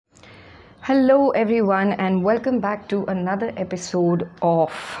Hello, everyone, and welcome back to another episode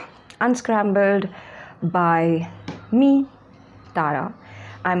of Unscrambled by me, Tara.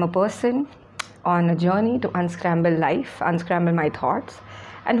 I'm a person on a journey to unscramble life, unscramble my thoughts,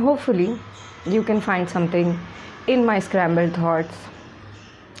 and hopefully, you can find something in my scrambled thoughts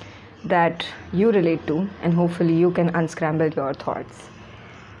that you relate to, and hopefully, you can unscramble your thoughts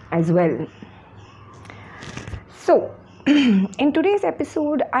as well. So, in today's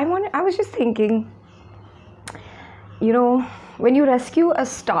episode, I was just thinking, when you rescue a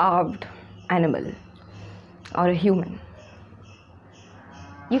starved animal or a human,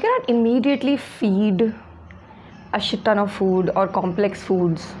 you cannot immediately feed a shit ton of food or complex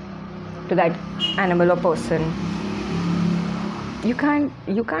foods to that animal or person. You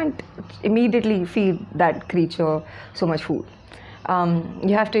can't immediately feed that creature so much food.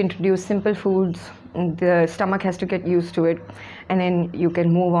 You have to introduce simple foods. The stomach has to get used to it, and then you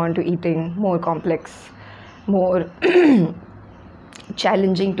can move on to eating more complex, more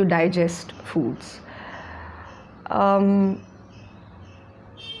challenging to digest foods. And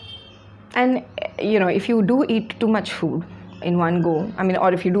if you do eat too much food in one go,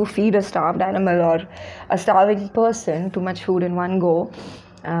 or if you do feed a starved animal or a starving person too much food in one go,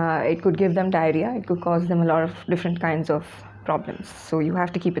 it could give them diarrhea. It could cause them a lot of different kinds of problems. So you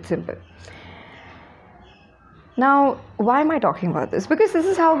have to keep it simple. Now, why am I talking about this? Because this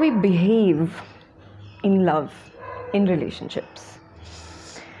is how we behave in love, in relationships.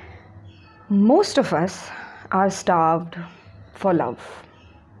 Most of us are starved for love.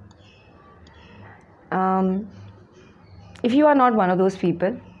 If you are not one of those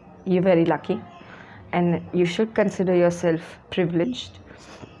people, you're very lucky, and you should consider yourself privileged.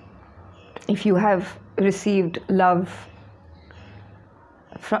 If you have received love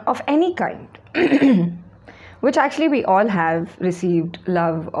of any kind, which actually we all have received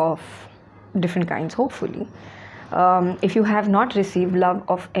love of different kinds, hopefully. If you have not received love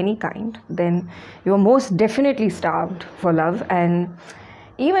of any kind, then you are most definitely starved for love. And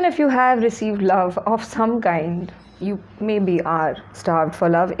even if you have received love of some kind, you maybe are starved for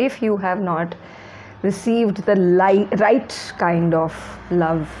love if you have not received the right kind of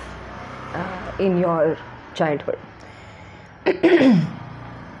love in your childhood.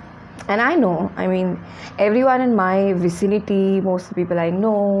 And I know, everyone in my vicinity, most of the people I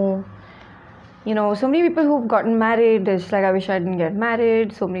know, so many people who've gotten married, they're just like, I wish I didn't get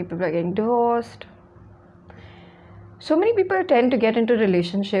married. So many people are getting divorced. So many people tend to get into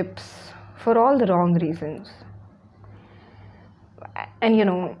relationships for all the wrong reasons.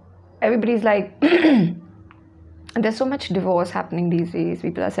 And, everybody's like, there's so much divorce happening these days.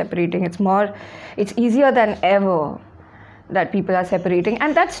 People are separating. It's easier than ever that people are separating,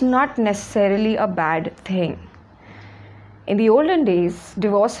 and that's not necessarily a bad thing. In the olden days,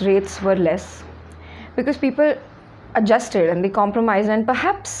 divorce rates were less because people adjusted and they compromised, and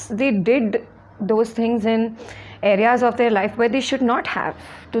perhaps they did those things in areas of their life where they should not have,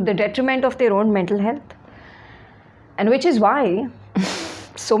 to the detriment of their own mental health. And which is why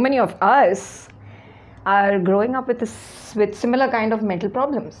so many of us are growing up with similar kind of mental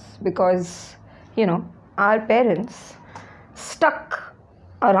problems, because our parents stuck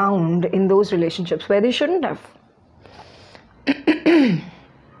around in those relationships where they shouldn't have.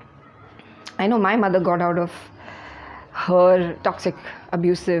 I know my mother got out of her toxic,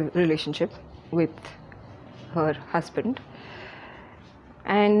 abusive relationship with her husband,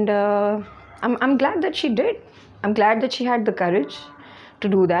 and I'm glad that she did. I'm glad that she had the courage to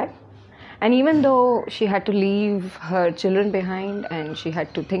do that. And even though she had to leave her children behind and she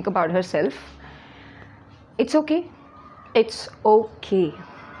had to think about herself, it's okay. It's okay,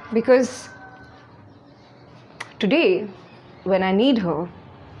 because today, when I need her,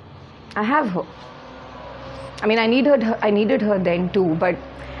 I have her. I needed her then too, but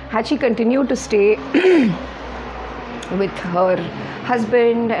had she continued to stay with her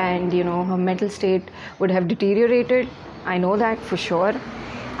husband, and her mental state would have deteriorated. I know that for sure.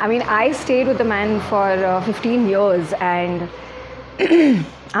 I stayed with the man for 15 years, and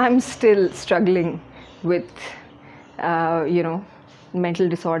I'm still struggling with mental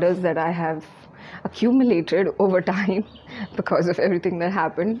disorders that I have accumulated over time because of everything that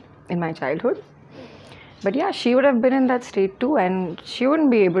happened in my childhood. But yeah, she would have been in that state too, and she wouldn't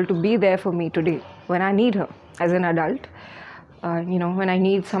be able to be there for me today when I need her as an adult. When I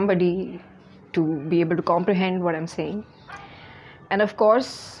need somebody to be able to comprehend what I'm saying. And of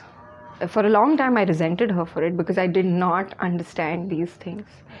course, for a long time I resented her for it, because I did not understand these things.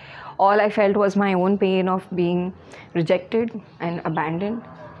 All I felt was my own pain of being rejected and abandoned.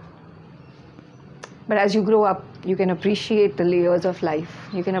 But as you grow up, you can appreciate the layers of life.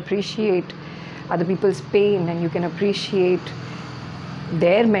 You can appreciate other people's pain, and you can appreciate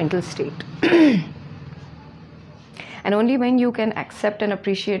their mental state. And only when you can accept and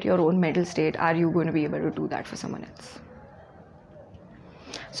appreciate your own mental state are you going to be able to do that for someone else.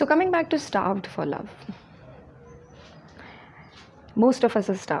 So coming back to starved for love. Most of us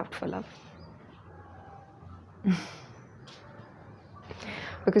are starved for love.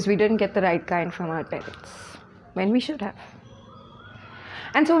 Because we didn't get the right kind from our parents when we should have.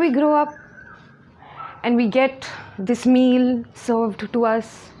 And so we grow up and we get this meal served to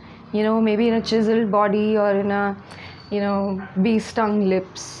us, maybe in a chiseled body, or in a, bee-stung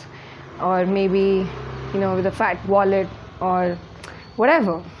lips, or maybe, with a fat wallet, or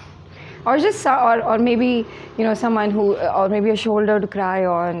whatever. Or just, or maybe, someone who, or maybe a shoulder to cry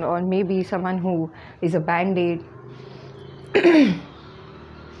on, or maybe someone who is a band-aid.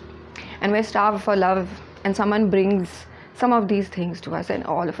 And we're starved for love, and someone brings some of these things to us, and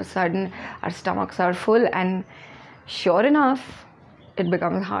all of a sudden our stomachs are full, and sure enough, it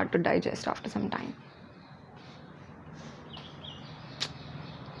becomes hard to digest after some time.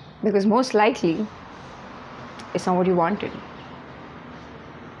 Because most likely, it's not what you wanted.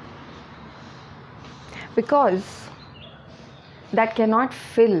 Because that cannot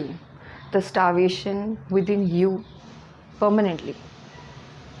fill the starvation within you permanently.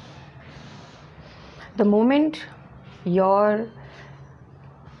 The moment your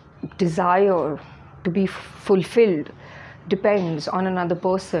desire to be fulfilled depends on another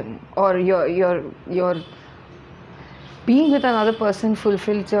person, or your being with another person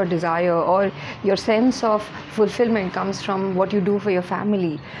fulfills your desire, or your sense of fulfillment comes from what you do for your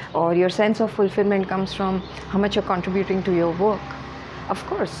family, or your sense of fulfillment comes from how much you're contributing to your work. Of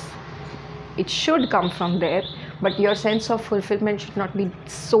course, it should come from there, but your sense of fulfillment should not be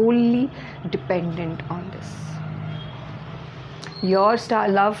solely dependent on this. Your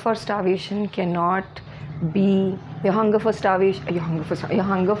love for starvation cannot be, your hunger for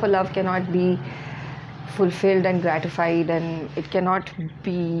love cannot be fulfilled and gratified, and it cannot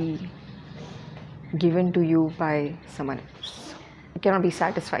be given to you by someone else. It cannot be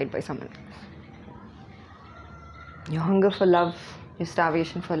satisfied by someone else. Your hunger for love, your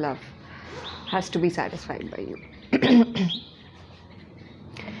starvation for love has to be satisfied by you.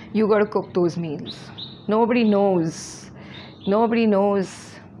 You got to cook those meals. Nobody knows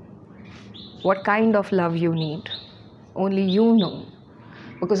what kind of love you need. Only you know.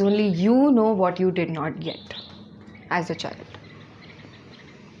 Because only you know what you did not get as a child.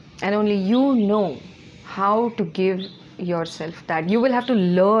 And only you know how to give yourself that. You will have to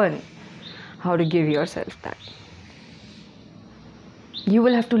learn how to give yourself that. You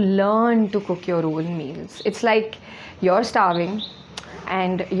will have to learn to cook your own meals. It's like you're starving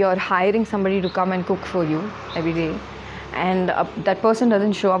and you're hiring somebody to come and cook for you every day, and that person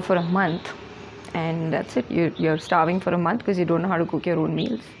doesn't show up for a month, and that's it. You're starving for a month because you don't know how to cook your own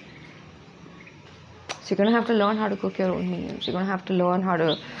meals. So you're going to have to learn how to cook your own meals. You're going to have to learn how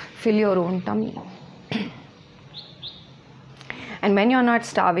to fill your own tummy. And when you're not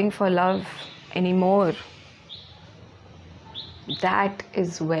starving for love anymore, that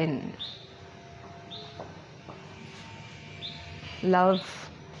is when love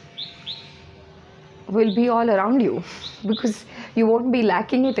will be all around you, because you won't be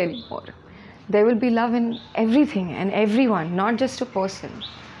lacking it anymore. There will be love in everything and everyone, not just a person,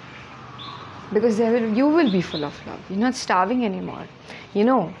 because you will be full of love. You're not starving anymore.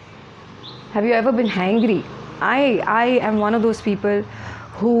 Have you ever been hangry? I am one of those people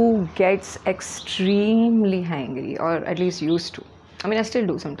who gets extremely hangry, or at least used to. I mean, I still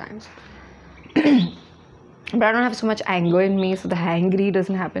do sometimes. But I don't have so much anger in me, so the hangry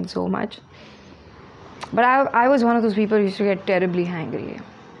doesn't happen so much. But I was one of those people who used to get terribly hangry.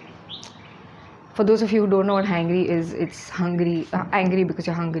 For those of you who don't know what hangry is, it's angry because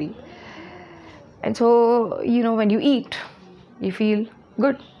you're hungry. And so, when you eat, you feel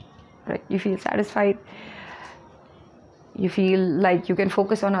good, right? You feel satisfied. You feel like you can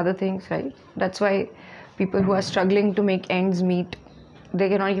focus on other things, right? That's why people who are struggling to make ends meet, they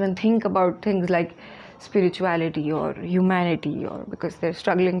cannot even think about things like spirituality or humanity, or because they're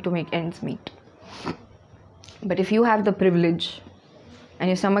struggling to make ends meet. But if you have the privilege and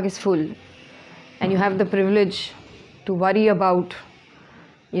your stomach is full, and you have the privilege to worry about,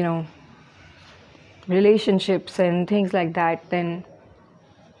 relationships and things like that, then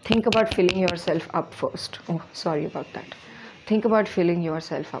think about filling yourself up first. Oh, sorry about that. Think about filling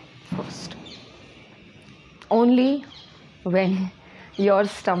yourself up first. Only when your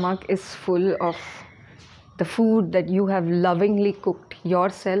stomach is full of the food that you have lovingly cooked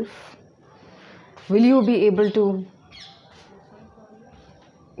yourself Will you be able to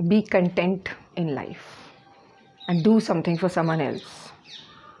be content in life and do something for someone else?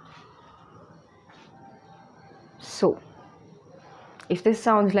 So, if this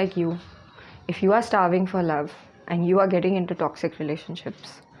sounds like you, if you are starving for love and you are getting into toxic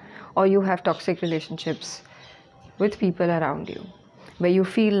relationships, or you have toxic relationships with people around you, where you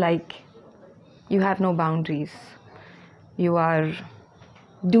feel like you have no boundaries, you are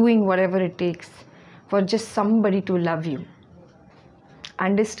doing whatever it takes for just somebody to love you,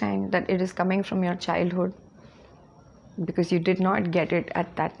 understand that it is coming from your childhood because you did not get it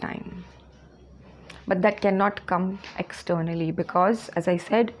at that time. But that cannot come externally because, as I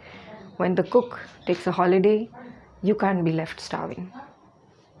said, when the cook takes a holiday, you can't be left starving.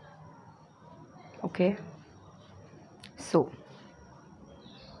 Okay? So,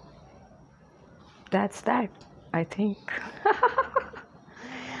 that's that, I think.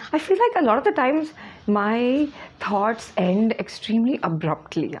 I feel like a lot of the times my thoughts end extremely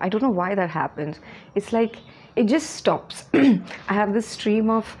abruptly. I don't know why that happens. It's like it just stops. I have this stream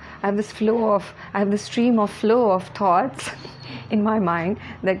of flow of thoughts in my mind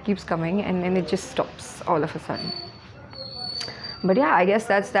that keeps coming, and then it just stops all of a sudden. But yeah, I guess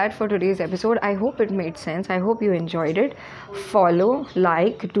that's that for today's episode. I hope it made sense. I hope you enjoyed it. Follow,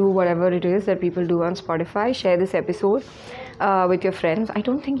 like, do whatever it is that people do on Spotify. Share this episode with your friends. I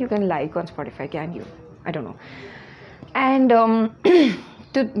don't think you can like on Spotify, can you? I don't know. And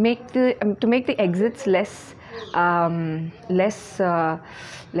to make the exits less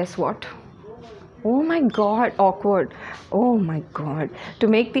what? Oh my god, awkward. Oh my god. To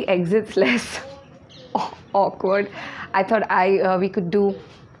make the exits less awkward, I thought we could do,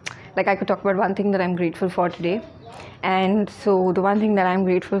 like, I could talk about one thing that I'm grateful for today. And so the one thing that I'm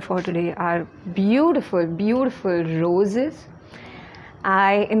grateful for today are beautiful, beautiful roses.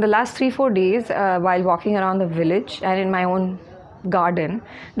 In the last 3-4 days, while walking around the village and in my own garden,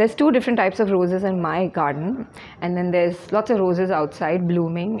 there's 2 different types of roses in my garden, and then there's lots of roses outside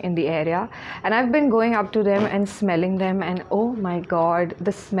blooming in the area, and I've been going up to them and smelling them, and oh my god,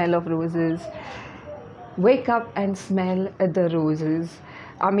 the smell of roses. Wake up and smell the roses.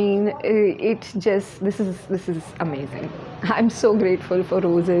 I mean, it's just, this is amazing. I'm so grateful for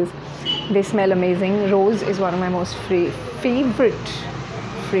roses. They smell amazing. Rose is one of my most favorite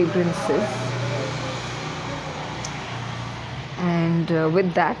fragrances. And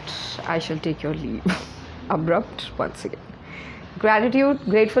with that, I shall take your leave. Abrupt once again. Gratitude,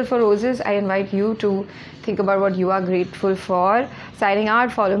 grateful for roses. I invite you to think about what you are grateful for. Signing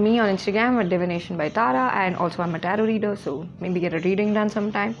out, follow me on Instagram at Divination by Tara, and also I'm a tarot reader, so maybe get a reading done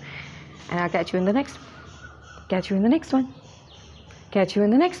sometime. And I'll catch you in the next one. Catch you in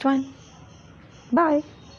the next one. Bye.